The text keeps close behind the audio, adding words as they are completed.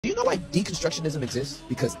know why deconstructionism exists?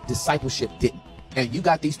 Because discipleship didn't. And you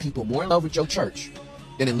got these people more in love with your church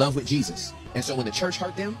than in love with Jesus. And so when the church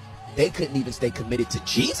hurt them, they couldn't even stay committed to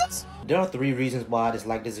Jesus? There are 3 reasons why I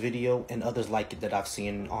dislike this video and others like it that I've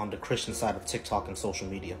seen on the Christian side of TikTok and social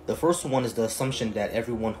media. The first one is the assumption that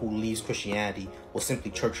everyone who leaves Christianity was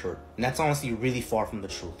simply church hurt. And that's honestly really far from the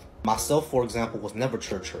truth. Myself, for example, was never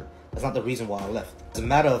church hurt. That's not the reason why I left. As a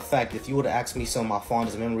matter of fact, if you were to ask me some of my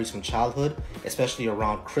fondest memories from childhood, especially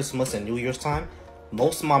around Christmas and New Year's time,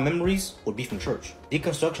 most of my memories would be from church.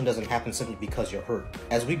 Deconstruction doesn't happen simply because you're hurt.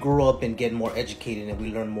 As we grow up and get more educated and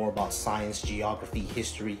we learn more about science, geography,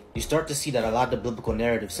 history, you start to see that a lot of the biblical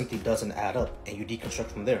narrative simply doesn't add up, and you deconstruct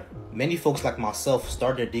from there. Many folks like myself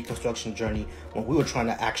started their deconstruction journey when we were trying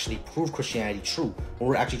to actually prove Christianity true, when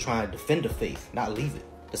we were actually trying to defend the faith, not leave it.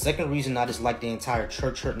 The second reason I dislike the entire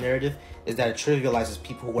church hurt narrative is that it trivializes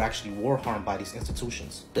people who actually were harmed by these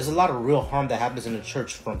institutions. There's a lot of real harm that happens in the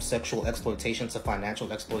church, from sexual exploitation to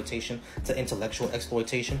financial exploitation to intellectual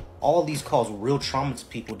exploitation. All of these cause real trauma to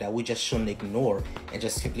people that we just shouldn't ignore and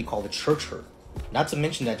just simply call it church hurt. Not to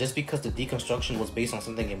mention that just because the deconstruction was based on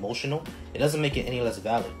something emotional, it doesn't make it any less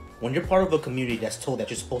valid. When you're part of a community that's told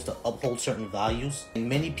that you're supposed to uphold certain values, and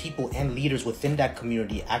many people and leaders within that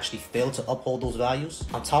community actually fail to uphold those values,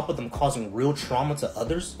 on top of them causing real trauma to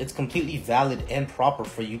others, it's completely valid and proper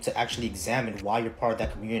for you to actually examine why you're part of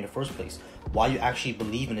that community in the first place, why you actually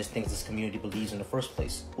believe in these things this community believes in the first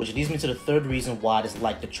place. Which leads me to the third reason why I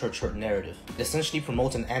dislike the church hurt narrative. It essentially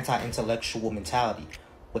promotes an anti-intellectual mentality,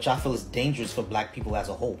 which I feel is dangerous for black people as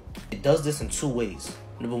a whole. It does this in 2 ways.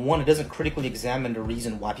 Number 1, it doesn't critically examine the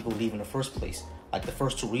reason why people leave in the first place, like the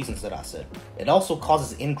first 2 reasons that I said. It also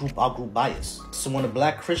causes in-group, out-group bias. So when a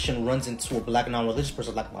black Christian runs into a black non-religious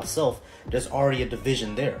person like myself, there's already a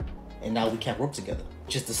division there, and now we can't work together.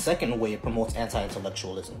 Which is the second way it promotes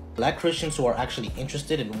anti-intellectualism. Black Christians who are actually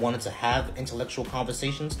interested and wanted to have intellectual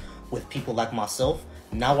conversations with people like myself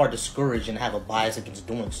now are discouraged and have a bias against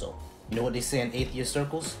doing so. You know what they say in atheist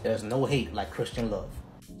circles? There's no hate like Christian love.